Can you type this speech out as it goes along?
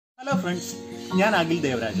Hello friends, ഞാൻ അഖിൽ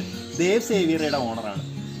ദേവരാജൻ, ദേവ് സേവിയറുടെ ഓണറാണ്.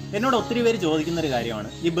 എന്നോട് ഒത്തിരി പേര് ചോദിക്കുന്നൊരു കാര്യമാണ്,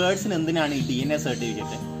 ഈ ബേർഡ്സിന് എന്തിനാണ് ഈ DNA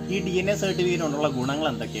സർട്ടിഫിക്കറ്റ്, ഈ DNA സർട്ടിഫിക്കറ്റ് കൊണ്ടുള്ള ഗുണങ്ങൾ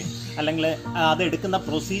എന്തൊക്കെ, അല്ലെങ്കിൽ അതെടുക്കുന്ന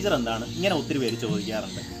പ്രൊസീജിയർ എന്താണ്, ഇങ്ങനെ ഒത്തിരി പേര്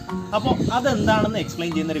ചോദിക്കാറുണ്ട്. അപ്പോൾ അതെന്താണെന്ന്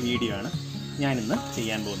എക്സ്പ്ലെയിൻ ചെയ്യുന്നൊരു വീഡിയോ ആണ് ഞാനിന്ന്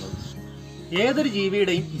ചെയ്യാൻ പോകുന്നത്. ഏതൊരു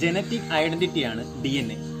ജീവിയുടെയും ജനറ്റിക് ഐഡൻറ്റിറ്റിയാണ്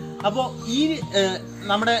DNA. അപ്പോൾ ഈ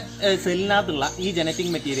നമ്മുടെ സെല്ലിനകത്തുള്ള ഈ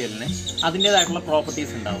ജനറ്റിക് മെറ്റീരിയലിന് അതിൻ്റേതായിട്ടുള്ള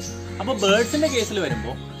പ്രോപ്പർട്ടീസ് ഉണ്ടാവും. അപ്പോൾ ബേർഡ്സിൻ്റെ കേസിൽ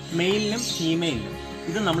വരുമ്പോൾ മെയിലിനും ഫീമെയിലിനും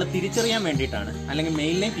ഇത് നമ്മൾ തിരിച്ചറിയാൻ വേണ്ടിയിട്ടാണ്, അല്ലെങ്കിൽ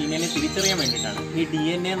മെയിലിനെയും ഫീമെയിലിനെയും തിരിച്ചറിയാൻ വേണ്ടിയിട്ടാണ് ഈ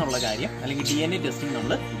DNA എന്നുള്ള കാര്യം, അല്ലെങ്കിൽ DNA ടെസ്റ്റിംഗ്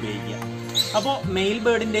നമ്മൾ ഉപയോഗിക്കുക. അപ്പോൾ മെയിൽ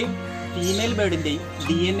ബേർഡിൻ്റെയും ഫീമെയിൽ ബേർഡിൻ്റെയും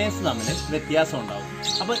DNAs തമ്മിൽ വ്യത്യാസം ഉണ്ടാവും.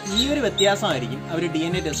 അപ്പോൾ ഈ ഒരു വ്യത്യാസമായിരിക്കും അവർ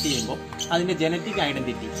DNA ടെസ്റ്റ് ചെയ്യുമ്പോൾ അതിൻ്റെ ജനറ്റിക്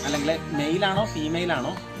ഐഡൻറ്റിറ്റി, അല്ലെങ്കിൽ മെയിലാണോ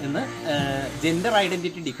ഫീമെയിലാണോ എന്ന് ജെൻഡർ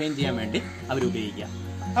ഐഡൻറ്റിറ്റി ഡിഫൈൻ ചെയ്യാൻ വേണ്ടി അവർ ഉപയോഗിക്കുക.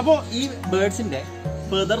 അപ്പോൾ ഈ ബേർഡ്സിൻ്റെ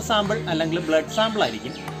ഫെദർ സാമ്പിൾ അല്ലെങ്കിൽ ബ്ലഡ് സാമ്പിൾ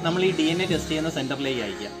ആയിരിക്കും നമ്മൾ ഈ DNA ടെസ്റ്റ് ചെയ്യുന്ന സെൻറ്ററിലേക്ക്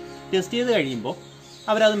അയക്കുക. ടെസ്റ്റ് ചെയ്ത് കഴിയുമ്പോൾ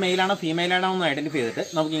അവരത് മെയിലാണോ ഫീമെയിലാണോ എന്ന് ഐഡൻറ്റിഫൈ ചെയ്തിട്ട്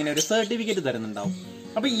നമുക്കിങ്ങനെ ഒരു സർട്ടിഫിക്കറ്റ് തരുന്നുണ്ടാവും.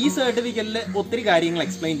 അപ്പോൾ ഈ സർട്ടിഫിക്കറ്റിൽ ഒത്തിരി കാര്യങ്ങൾ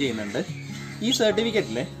എക്സ്പ്ലെയിൻ ചെയ്യുന്നുണ്ട്. ഈ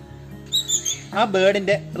സർട്ടിഫിക്കറ്റിൽ ആ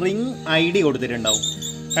ബേർഡിൻ്റെ റിംഗ് ID കൊടുത്തിട്ടുണ്ടാവും.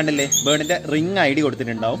 കണ്ടില്ലേ, ബേർഡിൻ്റെ റിംഗ് ID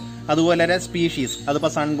കൊടുത്തിട്ടുണ്ടാവും. അതുപോലെ തന്നെ സ്പീഷീസ്,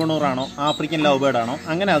 അതിപ്പോൾ സൺകുണൂറാണോ ആഫ്രിക്കൻ ലവ് ബേർഡ് ആണോ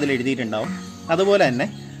അങ്ങനെ അതിൽ എഴുതിയിട്ടുണ്ടാവും. അതുപോലെ തന്നെ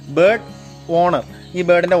ബേർഡ് ഓണർ, ഈ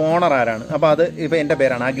ബേർഡിൻ്റെ ഓണർ ആരാണ്, അപ്പോൾ അത് ഇപ്പോൾ എൻ്റെ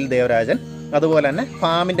പേരാണ് അഖിൽ ദേവരാജൻ. അതുപോലെ തന്നെ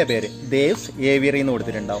ഫാമിൻ്റെ പേര് ദേവ്സ് ഏവിയറി എന്ന്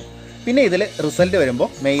കൊടുത്തിട്ടുണ്ടാവും. പിന്നെ ഇതിൽ റിസൾട്ട് വരുമ്പോൾ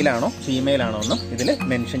മെയിലാണോ ഫീമെയിലാണോ എന്നും ഇതിൽ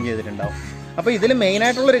മെൻഷൻ ചെയ്തിട്ടുണ്ടാവും. അപ്പോൾ ഇതിൽ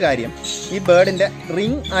മെയിനായിട്ടുള്ളൊരു കാര്യം, ഈ ബേർഡിൻ്റെ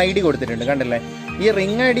റിംഗ് ID കൊടുത്തിട്ടുണ്ട്. കണ്ടില്ലേ, ഈ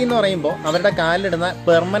റിംഗ് ID എന്ന് പറയുമ്പോൾ അവരുടെ കാലിലിടുന്ന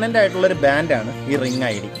പെർമനൻ്റ് ആയിട്ടുള്ളൊരു ബാൻഡാണ് ഈ റിംഗ്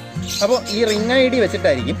ID. അപ്പോൾ ഈ റിംഗ് ID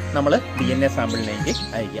വെച്ചിട്ടായിരിക്കും നമ്മൾ DNA സാമ്പിളിലേക്ക്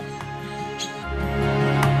അയക്കുക.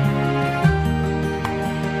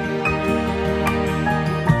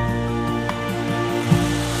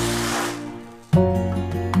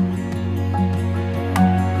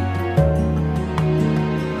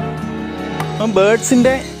 അപ്പം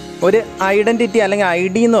ബേർഡ്സിൻ്റെ ഒരു ഐഡൻറ്റിറ്റി അല്ലെങ്കിൽ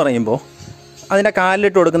ID എന്ന് പറയുമ്പോൾ അതിൻ്റെ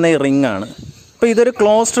കാലിലിട്ട് കൊടുക്കുന്ന ഈ റിംഗ് ആണ്. അപ്പോൾ ഇതൊരു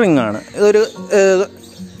ക്ലോസ്ഡ് റിംഗ് ആണ്.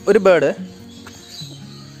 ഒരു ബേർഡ്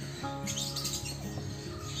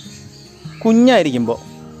കുഞ്ഞായിരിക്കുമ്പോൾ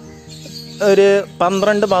ഒരു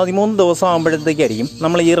 12-13 ദിവസം ആകുമ്പോഴത്തേക്കായിരിക്കും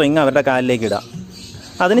നമ്മൾ ഈ റിംഗ് അവരുടെ കാലിലേക്ക് ഇടുക.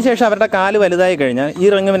 അതിനുശേഷം അവരുടെ കാല് വലുതായി കഴിഞ്ഞാൽ ഈ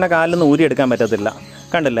റിംഗ് പിന്നെ കാലിൽ നിന്ന് ഊരിയെടുക്കാൻ പറ്റത്തില്ല.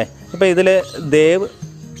 കണ്ടില്ലേ, ഇപ്പോൾ ഇതിൽ ദേവ്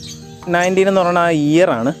 19 എന്ന് പറയുന്ന ആ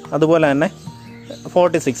ഇയറാണ്. അതുപോലെ തന്നെ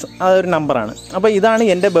 46 അതൊരു നമ്പറാണ്. അപ്പോൾ ഇതാണ്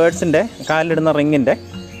എൻ്റെ ബേർഡ്സിൻ്റെ കാലിലിടുന്ന റിങ്ങിൻ്റെ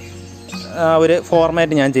ഒരു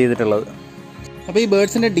ഫോർമാറ്റ് ഞാൻ ചെയ്തിട്ടുള്ളത്. അപ്പോൾ ഈ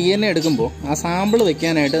ബേർഡ്സിൻ്റെ DNA എടുക്കുമ്പോൾ ആ സാമ്പിൾ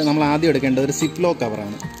വെക്കാനായിട്ട് നമ്മൾ ആദ്യം എടുക്കേണ്ടത് ഒരു സിപ്ലോ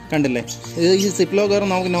കവറാണ്. കണ്ടില്ലേ, ഈ സിപ്ലോ കവർ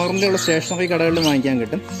നമുക്ക് നോർമലി ഉള്ള സ്റ്റേഷനറി കടകളിൽ വാങ്ങിക്കാൻ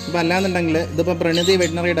കിട്ടും. അപ്പോൾ അല്ലാന്നുണ്ടെങ്കിൽ ഇതിപ്പോൾ പ്രണതി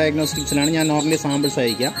വെറ്റിനറി ഡയഗ്നോസ്റ്റിക്സിലാണ് ഞാൻ നോർമലി സാമ്പിൾസ്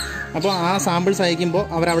അയക്കുക. അപ്പോൾ ആ സാമ്പിൾസ് അയക്കുമ്പോൾ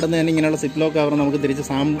അവരവിടെ നിന്ന് തന്നെ ഇങ്ങനെയുള്ള സിപ്ലോ കവർ നമുക്ക് തിരിച്ച്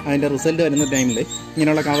അതിൻ്റെ റിസൾട്ട് വരുന്ന ടൈമിൽ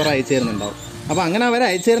ഇങ്ങനെയുള്ള കവർ അയച്ചു തരുന്നുണ്ടാവും. അപ്പോൾ അങ്ങനെ അവർ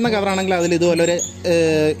അയച്ചു തരുന്ന കവറാണെങ്കിൽ അതിൽ ഇതുപോലൊരു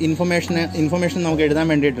ഇൻഫർമേഷൻ നമുക്ക് എഴുതാൻ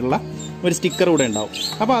വേണ്ടിയിട്ടുള്ള ഒരു സ്റ്റിക്കർ കൂടെ ഉണ്ടാവും.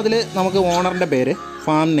 അപ്പോൾ അതിൽ നമുക്ക് ഓണറിൻ്റെ പേര്,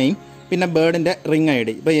 ഫാം നെയിം, പിന്നെ ബേർഡിൻ്റെ റിംഗ് ID.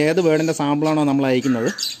 ഇപ്പോൾ ഏത് ബേർഡിൻ്റെ സാമ്പിളാണോ നമ്മൾ അയക്കുന്നത്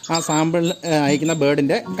ആ സാമ്പിൾ അയക്കുന്ന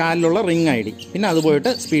ബേർഡിൻ്റെ കാലിലുള്ള റിംഗ് ID, പിന്നെ അത്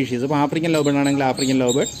പോയിട്ട് സ്പീഷീസ്, ഇപ്പോൾ ആഫ്രിക്കൻ ലവ് ബേർഡ് ആണെങ്കിൽ ആഫ്രിക്കൻ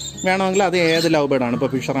ലവ് ബേർഡ് വേണമെങ്കിൽ അത് ഏത് ലവ് ബേർഡാണ്,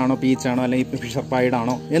 ഇപ്പോൾ ഫിഷറാണോ പീച്ചാണോ അല്ലെങ്കിൽ ഫിഷർ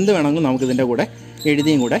പൈഡാണോ എന്ത് വേണമെങ്കിലും നമുക്ക് ഇതിൻ്റെ കൂടെ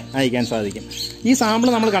എഴുതിയും കൂടെ അയക്കാൻ സാധിക്കും. ഈ സാമ്പിൾ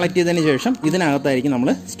നമ്മൾ കളക്ട് ചെയ്തതിന് ശേഷം ഇതിനകത്തായിരിക്കും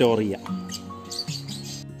നമ്മൾ സ്റ്റോർ ചെയ്യുക.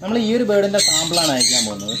 നമ്മൾ ഈ ഒരു ബേർഡിൻ്റെ സാമ്പിളാണ് അയക്കാൻ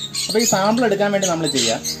പോകുന്നത്. അപ്പോൾ ഈ സാമ്പിൾ എടുക്കാൻ വേണ്ടി നമ്മൾ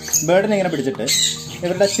ചെയ്യുക, ബേർഡിനെ ഇങ്ങനെ പിടിച്ചിട്ട്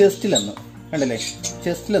ഇവരുടെ ചെസ്റ്റിലൊന്ന്, കണ്ടില്ലേ,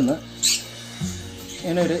 ചെസ്റ്റിലൊന്ന്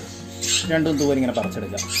ഇങ്ങനെ ഒരു 2 തൂവൽ ഇങ്ങനെ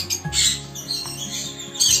പറിച്ചെടുക്കുക.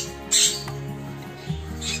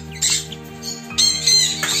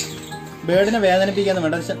 ബേർഡിനെ വേദനിപ്പിക്കാന്ന്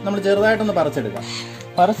വേണ്ട, നമ്മൾ ചെറുതായിട്ടൊന്ന്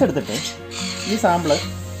പറിച്ചെടുത്തിട്ട് ഈ സാമ്പിള്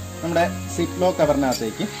നമ്മുടെ സിപ്ലോ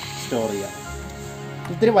കവറിനകത്തേക്ക് സ്റ്റോർ ചെയ്യുക.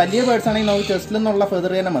 ഒത്തിരി വലിയ ബേർഡ്സ് ആണെങ്കിൽ നമുക്ക് ചെസ്റ്റിൽ നിന്നുള്ള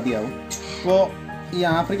ഫെദർ തന്നെ മതിയാവും. അപ്പോൾ ഈ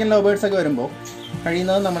ആഫ്രിക്കൻ ലവ് ബേർഡ്സ് ഒക്കെ വരുമ്പോൾ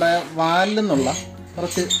കഴിയുന്നത് നമ്മുടെ വാലിൽ നിന്നുള്ള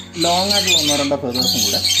കുറച്ച് ലോങ് ആയിട്ടുള്ള 1-2 ഫെദേഴ്സും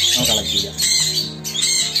കൂടെ നമുക്ക് കളക്ട് ചെയ്യാം.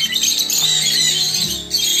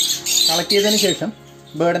 കളക്ട് ചെയ്തതിന് ശേഷം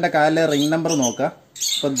ബേർഡിൻ്റെ കാലിലെ റിംഗ് നമ്പർ നോക്കുക.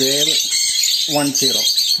 ഇപ്പോൾ ദേവ് 10.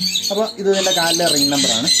 അപ്പോൾ ഇത് ഇതിൻ്റെ കാലിലെ റിംഗ്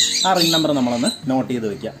നമ്പറാണ്. ആ റിംഗ് നമ്പർ നമ്മളൊന്ന് നോട്ട് ചെയ്ത്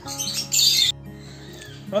വയ്ക്കുക.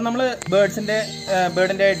 അപ്പോൾ നമ്മൾ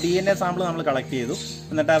ബേർഡിൻ്റെ DNA സാമ്പിൾ നമ്മൾ കളക്ട് ചെയ്തു.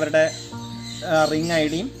 എന്നിട്ട് അവരുടെ റിംഗ്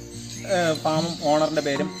IDയും ഫാം ഓണറിൻ്റെ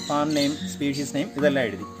പേരും ഫാം നെയിം സ്പീഷീസ് നെയിം ഇതെല്ലാം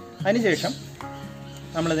എഴുതി. അതിനുശേഷം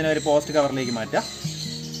നമ്മളിതിനെ ഒരു പോസ്റ്റ് കവറിലേക്ക് മാറ്റാം.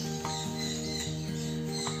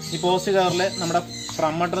 ഈ പോസ്റ്റ് കവറിൽ നമ്മുടെ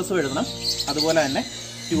ഫ്രം അഡ്രസ്സും എഴുതണം, അതുപോലെ തന്നെ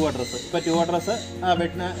ടു അഡ്രസ്സ്. ഇപ്പോൾ to address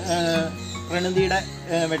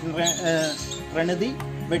Pranathi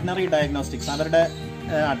veterinary diagnostics അവരുടെ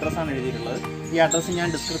അഡ്രസ്സാണ് എഴുതിയിട്ടുള്ളത്. ഈ അഡ്രസ്സ് ഞാൻ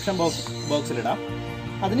ഡിസ്ക്രിപ്ഷൻ ബോക്സിലിടാം.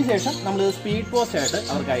 അതിനുശേഷം നമ്മൾ സ്പീഡ് പോസ്റ്റ് ആയിട്ട്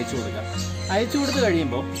അവർക്ക് അയച്ചു കൊടുക്കുക. അയച്ചു കൊടുത്ത്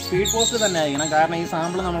കഴിയുമ്പോൾ സ്പീഡ് പോസ്റ്റ് തന്നെ ആയിരിക്കണം. കാരണം ഈ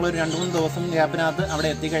സാമ്പിൾ നമ്മളൊരു 2-3 ദിവസം ഗ്യാപ്പിനകത്ത് അവിടെ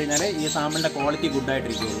എത്തിക്കഴിഞ്ഞാൽ ഈ സാമ്പിളിൻ്റെ ക്വാളിറ്റി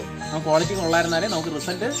ഗുഡായിട്ടിരിക്കുകയുള്ളൂ. ആ ക്വാളിറ്റി കൊള്ളായിരുന്നാലേ നമുക്ക്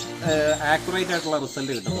റിസൾട്ട് ആക്യുറേറ്റ് ആയിട്ടുള്ള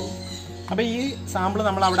റിസൾട്ട് കിട്ടുള്ളൂ. അപ്പോൾ ഈ സാമ്പിൾ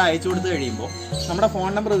നമ്മൾ അവിടെ അയച്ചു കൊടുത്ത് കഴിയുമ്പോൾ നമ്മുടെ ഫോൺ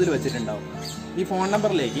നമ്പർ ഇതിൽ വെച്ചിട്ടുണ്ടാവും. ഈ ഫോൺ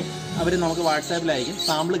നമ്പറിലേക്ക് അവർ നമുക്ക് വാട്സാപ്പിലായിരിക്കും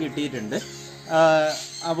സാമ്പിൾ കിട്ടിയിട്ടുണ്ട്,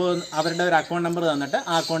 അപ്പോൾ അവരുടെ ഒരു അക്കൗണ്ട് നമ്പർ തന്നിട്ട്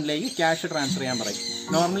ആ അക്കൗണ്ടിലേക്ക് ക്യാഷ് ട്രാൻസ്ഫർ ചെയ്യാൻ പറയും.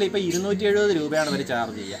 നോർമലി ഇപ്പോൾ 270 രൂപയാണ് അവർ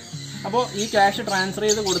ചാർജ് ചെയ്യുക. അപ്പോൾ ഈ ക്യാഷ് ട്രാൻസ്ഫർ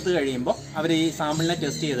ചെയ്ത് കൊടുത്തു കഴിയുമ്പോൾ അവർ ഈ സാമ്പിളിനെ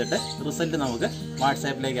ടെസ്റ്റ് ചെയ്തിട്ട് റിസൾട്ട് നമുക്ക്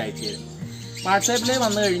വാട്സാപ്പിലേക്ക് അയച്ചു തരും. വാട്സാപ്പിലേക്ക്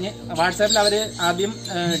വന്നു കഴിഞ്ഞ് വാട്സാപ്പിൽ അവർ ആദ്യം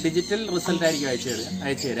ഡിജിറ്റൽ റിസൾട്ട് ആയിരിക്കും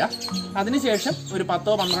അയച്ചു തരിക. അതിനുശേഷം ഒരു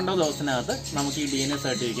 10-12 ദിവസത്തിനകത്ത് നമുക്ക് ഈ DNA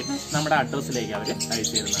സർട്ടിഫിക്കറ്റ് നമ്മുടെ അഡ്രസ്സിലേക്ക് അവർ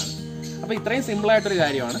അയച്ചു തരുന്നതാണ്. അപ്പോൾ ഇത്രയും സിമ്പിളായിട്ടൊരു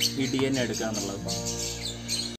കാര്യമാണ് ഈ DNA എടുക്കുക എന്നുള്ളത്.